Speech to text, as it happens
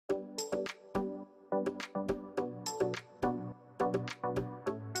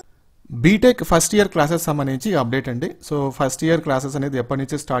BTech first year classes సంబంధించి update అండి. So first year classes అనేది ఎప్పటి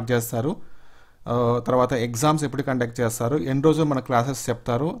నుంచి స్టార్ట్ చేస్తారు, తర్వాత ఎగ్జామ్స్ ఎప్పుడు కండక్ట్ చేస్తారు, ఎన్ని రోజులు మన క్లాసెస్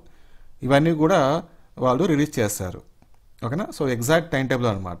చెప్తారు, ఇవన్నీ కూడా వాళ్ళు రిలీజ్ చేస్తారు. ఓకేనా. సో ఎగ్జాక్ట్ టైం టేబుల్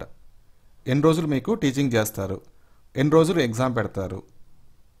అనమాట. ఎన్ని రోజులు మీకు టీచింగ్ చేస్తారు, ఎన్ని రోజులు ఎగ్జామ్ పెడతారు,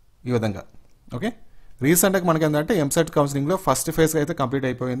 ఈ విధంగా. ఓకే. రీసెంట్గా మనకి ఏంటంటే ఎంసెట్ కౌన్సిలింగ్లో ఫస్ట్ ఫేజ్ అయితే కంప్లీట్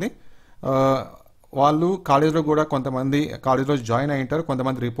అయిపోయింది. వాళ్ళు కాలేజ్లో కూడా కొంతమంది కాలేజ్లో జాయిన్ అయి ఉంటారు,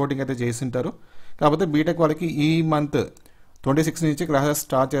 కొంతమంది రిపోర్టింగ్ అయితే చేసి ఉంటారు. కాకపోతే బీటెక్ వాళ్ళకి ఈ మంత్ 26 నుంచి క్లాసెస్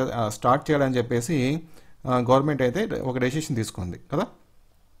స్టార్ట్ చేయాలని చెప్పేసి గవర్నమెంట్ అయితే ఒక డెసిషన్ తీసుకుంది కదా.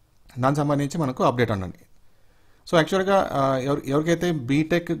 దానికి సంబంధించి మనకు అప్డేట్ అన్నది. సో యాక్చువల్గా ఎవరికైతే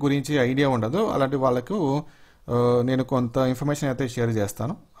బీటెక్ గురించి ఐడియా ఉండదో అలాంటి వాళ్ళకు నేను కొంత ఇన్ఫర్మేషన్ అయితే షేర్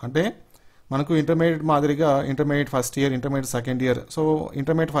చేస్తాను. అంటే మనకు ఇంటర్మీడియట్ మాదిరిగా intermediate first year, intermediate second year. So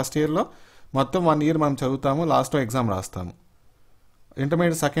intermediate first ఇయర్లో మొత్తం 1 ఇయర్ మనం చదువుతాము, లాస్ట్లో ఎగ్జామ్ రాస్తాము.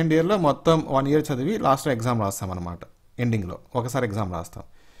 ఇంటర్మీడియట్ సెకండ్ ఇయర్లో మొత్తం 1 ఇయర్ చదివి లాస్ట్లో ఎగ్జామ్ రాస్తాం అనమాట. ఎండింగ్లో ఒకసారి ఎగ్జామ్ రాస్తాం.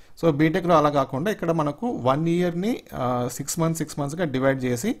 సో బీటెక్లో అలా కాకుండా ఇక్కడ మనకు 1 ఇయర్ని 6 మంత్స్గా డివైడ్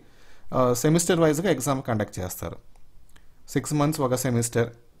చేసి సెమిస్టర్ వైజ్గా ఎగ్జామ్ కండక్ట్ చేస్తారు. 6 మంత్స్ ఒక సెమిస్టర్,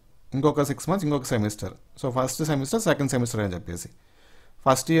 ఇంకొక 6 మంత్స్ ఇంకొక semester. So first semester, second semester అని చెప్పేసి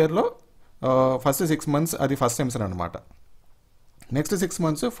ఫస్ట్ ఇయర్లో ఫస్ట్ 6 మంత్స్ అది ఫస్ట్ సెమిస్టర్ అనమాట. Next 6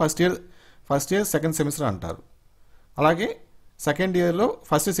 months first year second semester అంటారు. అలాగే సెకండ్ ఇయర్లో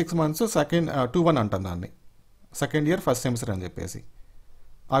ఫస్ట్ 6 మంత్స్ సెకండ్ 2-1 అంటాం దాన్ని, సెకండ్ ఇయర్ ఫస్ట్ సెమిస్టర్ అని చెప్పేసి.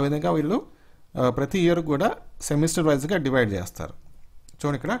 ఆ విధంగా వీళ్ళు ప్రతి ఇయర్ కూడా సెమిస్టర్ వైజ్గా డివైడ్ చేస్తారు.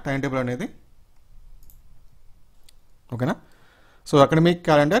 చూడండి ఇక్కడ టైం టేబుల్ అనేది. ఓకేనా. సో అకాడమిక్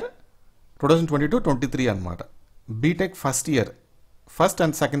క్యాలెండర్ 2022-23 అనమాట. BTech first year first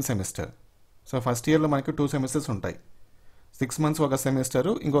and second semester. So first ఇయర్లో మనకి 2 సెమిస్టర్స్ ఉంటాయి. 6 మంత్స్ ఒక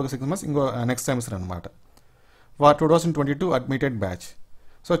సెమిస్టరు, ఇంకొక 6 మంత్స్ ఇంకో నెక్స్ట్ సెమిస్టర్ అనమాట. For 2022 admitted batch.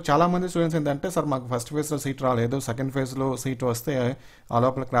 సో చాలామంది స్టూడెంట్స్ ఏంటంటే, సార్ మాకు ఫస్ట్ ఫేజ్లో సీట్ రాలేదు, సెకండ్ ఫేజ్లో సీట్ వస్తే ఆ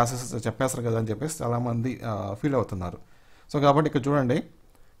లోపల క్లాసెస్ చెప్పేస్తారు కదా అని చెప్పేసి చాలామంది ఫీల్ అవుతున్నారు. సో కాబట్టి ఇక్కడ చూడండి,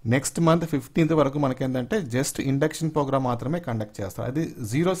 నెక్స్ట్ మంత్ 15th వరకు మనకి ఏంటంటే జస్ట్ ఇండక్షన్ ప్రోగ్రామ్ మాత్రమే కండక్ట్ చేస్తారు. అది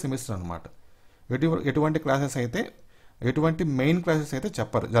 0 సెమిస్టర్ అనమాట. ఎటువంటి క్లాసెస్ అయితే, ఎటువంటి మెయిన్ క్లాసెస్ అయితే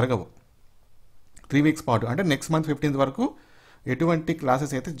జరగవు 3 వీక్స్ పాటు. అంటే నెక్స్ట్ మంత్ 15th వరకు ఎటువంటి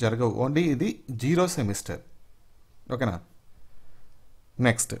క్లాసెస్ అయితే జరగవు. ఓన్లీ ఇది 0 సెమిస్టర్. ఓకేనా.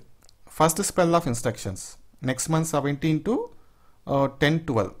 Next first spell of instructions next month 17 to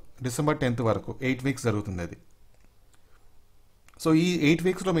 10-12 December 10th వరకు 8 వీక్స్ జరుగుతుంది అది. సో ఈ 8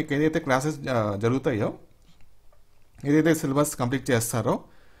 వీక్స్లో మీకు ఏదైతే క్లాసెస్ జరుగుతాయో, ఏదైతే సిలబస్ కంప్లీట్ చేస్తారో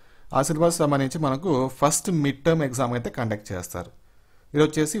ఆ సిలబస్ సంబంధించి మనకు ఫస్ట్ మిడ్ టర్మ్ ఎగ్జామ్ అయితే కండక్ట్ చేస్తారు. ఇది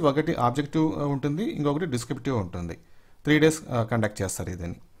వచ్చేసి ఒకటి ఆబ్జెక్టివ్ ఉంటుంది, ఇంకొకటి డిస్క్రిప్టివ్ ఉంటుంది. 3 days కండక్ట్ చేస్తారు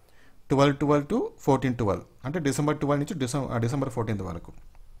ఇదని. 12-12 to 14-12 అంటే డిసెంబర్ 12 నుంచి డిసెంబర్ 14th వరకు.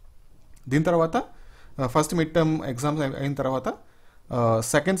 దీని తర్వాత ఫస్ట్ మిడ్ టర్మ్ ఎగ్జామ్స్ అయిన తర్వాత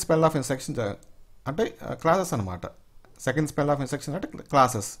సెకండ్ స్పెల్ ఆఫ్ ఇన్స్ట్రక్షన్ అంటే క్లాసెస్ అనమాట. సెకండ్ స్పెల్ ఆఫ్ ఇన్స్ట్రక్షన్ అంటే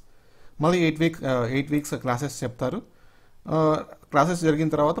క్లాసెస్. మళ్ళీ 8 వీక్స్ క్లాసెస్ చెప్తారు. క్లాసెస్ జరిగిన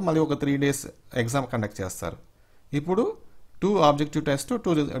తర్వాత మళ్ళీ ఒక 3 days ఎగ్జామ్ కండక్ట్ చేస్తారు. ఇప్పుడు 2 ఆబ్జెక్టివ్ టెస్ట్,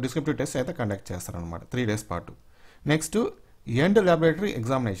 2 డిస్క్రిప్టివ్ టెస్ట్ అయితే కండక్ట్ చేస్తారు అనమాట 3 days పాటు. నెక్స్ట్ ఎండ్ ల్యాబొరేటరీ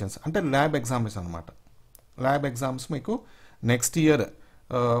ఎగ్జామినేషన్స్ అంటే ల్యాబ్ ఎగ్జామినేషన్ అనమాట. ల్యాబ్ ఎగ్జామ్స్ మీకు నెక్స్ట్ ఇయర్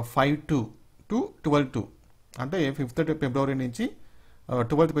 5-2 to 12-2 అంటే 5th ఫిబ్రవరి నుంచి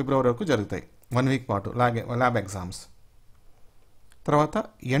 12th ఫిబ్రవరి వరకు జరుగుతాయి. 1 week పాటు ల్యాబ్ ఎగ్జామ్స్. తర్వాత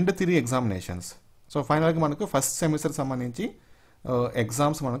ఎండ్ 3 ఎగ్జామినేషన్స్. సో ఫైనల్గా మనకు ఫస్ట్ సెమిస్టర్ సంబంధించి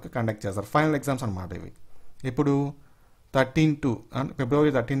ఎగ్జామ్స్ మనకు కండక్ట్ చేస్తారు. ఫైనల్ ఎగ్జామ్స్ అనమాట ఇవి. ఇప్పుడు 13 అంటే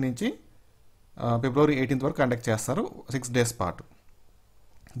ఫిబ్రవరి 13 నుంచి ఫిబ్రవరి 18th వరకు కండక్ట్ చేస్తారు 6 days పాటు.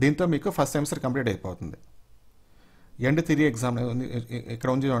 దీంతో మీకు ఫస్ట్ సెమిస్టర్ కంప్లీట్ అయిపోతుంది. ఎండ్ 3 ఎగ్జామ్ ఇక్కడ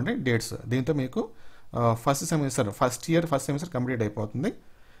ఉంది చూడండి డేట్స్. దీంతో మీకు ఫస్ట్ సెమిస్టర్ కంప్లీట్ అయిపోతుంది.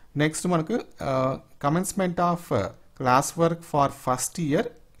 నెక్స్ట్ మనకు commencement of class work for first year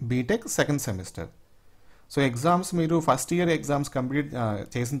BTech second semester. So exams మీరు ఫస్ట్ ఇయర్ ఎగ్జామ్స్ కంప్లీట్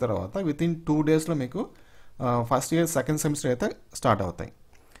చేసిన తర్వాత వితిన్ 2 daysలో మీకు ఫస్ట్ ఇయర్ సెకండ్ సెమిస్టర్ అయితే స్టార్ట్ అవుతాయి.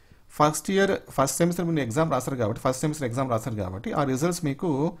 ఫస్ట్ సెమిస్టర్ మీరు ఫస్ట్ సెమిస్టర్ ఎగ్జామ్ రాస్తారు కాబట్టి ఆ రిజల్ట్స్ మీకు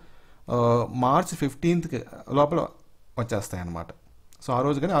మార్చ్ 15th లోపల వచ్చేస్తాయి అన్నమాట. సో ఆ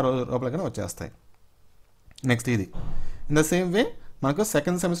రోజు లోపలగానే వచ్చేస్తాయి. నెక్స్ట్ ఇది ఇన్ ద సేమ్ వే మనకు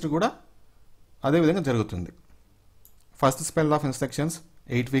సెకండ్ సెమిస్టర్ కూడా అదే విధంగా జరుగుతుంది. First spell of instructions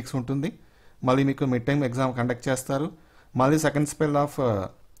 8 weeks ఉంటుంది. మళ్ళీ మీకు మిడ్ టైమ్ ఎగ్జామ్ కండక్ట్ చేస్తారు. మళ్ళీ second spell of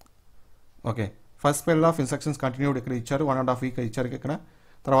first spell of instructions continued ఇక్కడ ఇచ్చారు, 1.5 week ఇచ్చారు ఇక్కడ.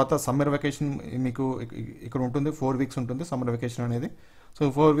 తర్వాత సమ్మర్ వెకేషన్ మీకు ఇక్కడ ఉంటుంది, 4 weeks ఉంటుంది సమ్మర్ వెకేషన్ అనేది. సో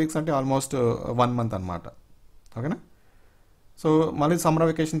 4 weeks అంటే ఆల్మోస్ట్ 1 month అనమాట. ఓకేనా. సో మళ్ళీ సమ్మర్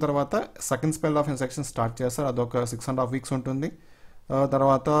వెకేషన్ తర్వాత second spell of instruction start చేస్తారు, అదొక 6.5 వీక్స్ ఉంటుంది.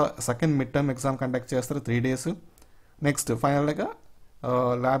 తర్వాత second mid term exam conduct చేస్తారు 3 days. నెక్స్ట్ ఫైనల్గా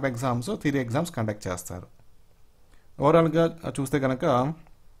lab exams, theory exams conduct చేస్తారు. ఓవరాల్గా చూస్తే కనుక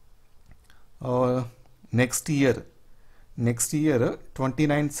నెక్స్ట్ ఇయర్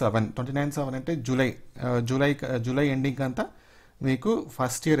 29/7 అంటే జూలై ఎండింగ్ అంతా మీకు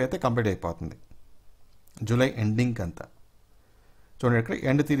ఫస్ట్ ఇయర్ అయితే కంప్లీట్ అయిపోతుంది. జూలై ఎండింగ్ అంతా చూడండి, ఇక్కడ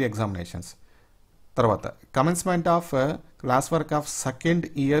ఎండ్ థియరీ ఎగ్జామినేషన్స్. తర్వాత commencement of class work of second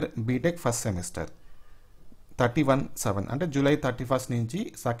year BTech first semester 31/7 అంటే జూలై 31st నుంచి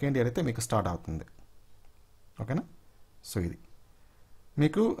సెకండ్ ఇయర్ అయితే మీకు స్టార్ట్ అవుతుంది. ఓకేనా? సో ఇది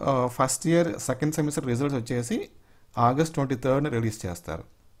మీకు first year second semester results వచ్చేసి August 23rd రిలీజ్ చేస్తారు.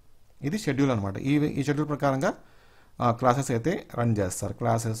 ఇది షెడ్యూల్ అనమాట. ఈ షెడ్యూల్ ప్రకారంగా క్లాసెస్ అయితే రన్ చేస్తారు.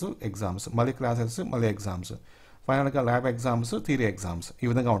 క్లాసెస్, ఎగ్జామ్స్, మళ్ళీ క్లాసెస్, మళ్ళీ ఎగ్జామ్స్, ఫైనల్గా ల్యాబ్ ఎగ్జామ్స్, థియరీ ఎగ్జామ్స్, ఈ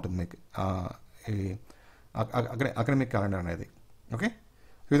విధంగా ఉంటుంది మీకు అకాడమిక్ క్యాలెండర్ అనేది. ఓకే,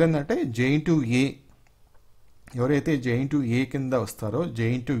 ఇదేంటంటే JE ఎవరైతే JE కింద వస్తారో,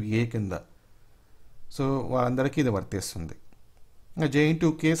 JE కింద, సో వాళ్ళందరికీ ఇది వర్తిస్తుంది.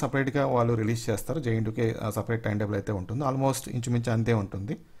 JE సపరేట్గా వాళ్ళు రిలీజ్ చేస్తారు. JE సపరేట్ టైం టేబుల్ అయితే ఉంటుంది, ఆల్మోస్ట్ ఇంచుమించు అంతే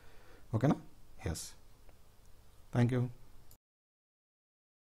ఉంటుంది. ఓకేనా? Yes, thank you.